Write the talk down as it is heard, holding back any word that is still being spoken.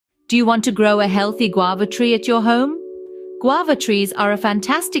Do you want to grow a healthy guava tree at your home? Guava trees are a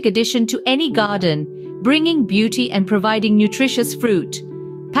fantastic addition to any garden, bringing beauty and providing nutritious fruit.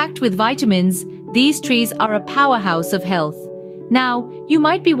 Packed with vitamins, these trees are a powerhouse of health. Now, you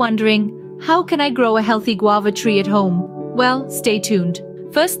might be wondering, how can I grow a healthy guava tree at home? Well, stay tuned.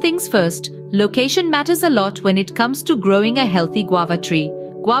 First things first, location matters a lot when it comes to growing a healthy guava tree.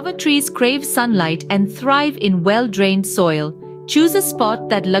 Guava trees crave sunlight and thrive in well-drained soil. Choose a spot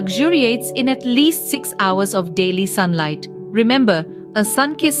that luxuriates in at least 6 hours of daily sunlight. Remember, a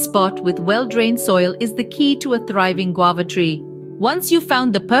sun-kissed spot with well-drained soil is the key to a thriving guava tree. Once you've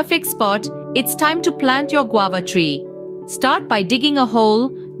found the perfect spot, it's time to plant your guava tree. Start by digging a hole,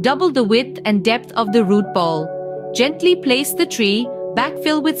 double the width and depth of the root ball. Gently place the tree,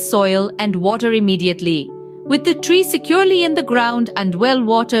 backfill with soil and water immediately. With the tree securely in the ground and well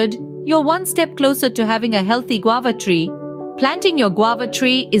watered, you're one step closer to having a healthy guava tree. Planting your guava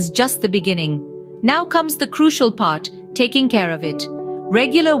tree is just the beginning. Now comes the crucial part, taking care of it.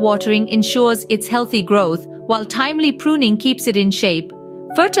 Regular watering ensures its healthy growth, while timely pruning keeps it in shape.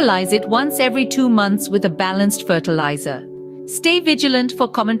 Fertilize it once every 2 months with a balanced fertilizer. Stay vigilant for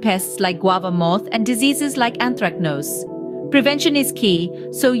common pests like guava moth and diseases like anthracnose. Prevention is key,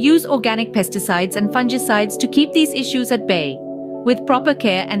 so use organic pesticides and fungicides to keep these issues at bay. With proper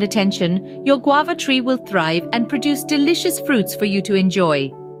care and attention, your guava tree will thrive and produce delicious fruits for you to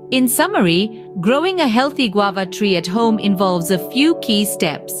enjoy. In summary, growing a healthy guava tree at home involves a few key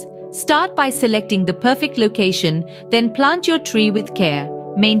steps. Start by selecting the perfect location, then plant your tree with care.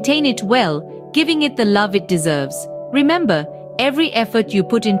 Maintain it well, giving it the love it deserves. Remember, every effort you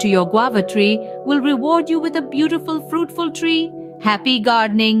put into your guava tree will reward you with a beautiful, fruitful tree. Happy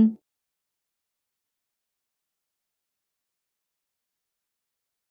gardening!